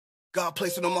God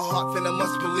placed it on my heart, then I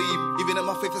must believe. Even in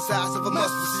my faith the size of a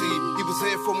mustard seed, He was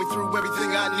there for me through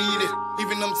everything I needed.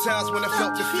 Even them times when I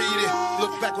felt defeated.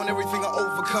 Look back on everything I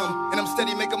overcome, and I'm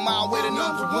steady making my way to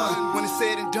number one. When it's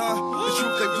said and done, the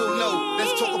truth they will know.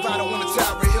 Let's talk about it on the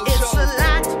Tyra Hill Show. It's a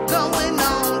lot going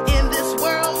on in this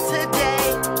world today.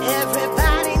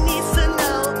 Everybody needs to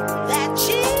know that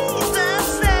Jesus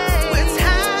said, we're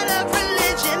tired of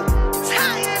religion,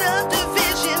 tired of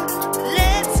division.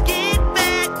 Let's get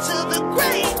back to the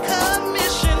Great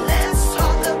Commission. Let's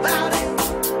talk about it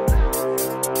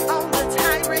on the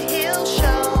Tyra Hill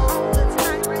Show. On the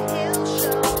Tyra Hill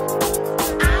Show.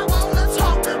 I wanna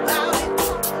talk about it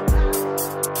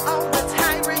on the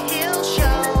Tyra Hill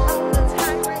Show. On the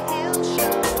Tyra Hill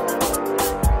Show.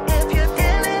 If you're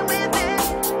dealing with it,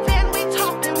 then we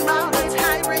talking about the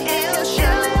Tyra Hill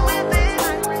Show.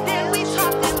 Then we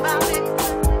talking about it.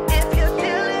 If you're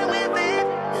dealing with it,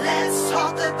 let's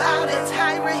talk about it.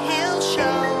 Tyra Hill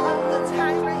Show. On the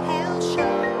Tyra Hill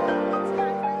Show. On the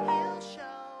Tyra Hill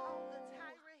Show. On the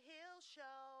Tyra Hill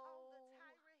Show.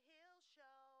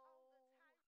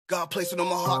 God placed it on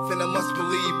my heart, then I must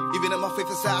believe. Even in my faith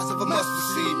the size of a mustard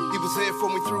seed, He was there for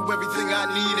me through everything I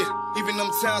needed. Even them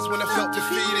times when I felt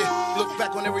defeated. Look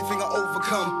back on everything I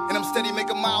overcome, and I'm steady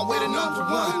making my way to number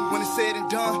one. When it's said and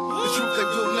done, the truth they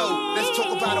will know. Let's talk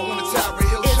about it on the Tyra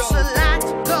Hill Show. It's a lot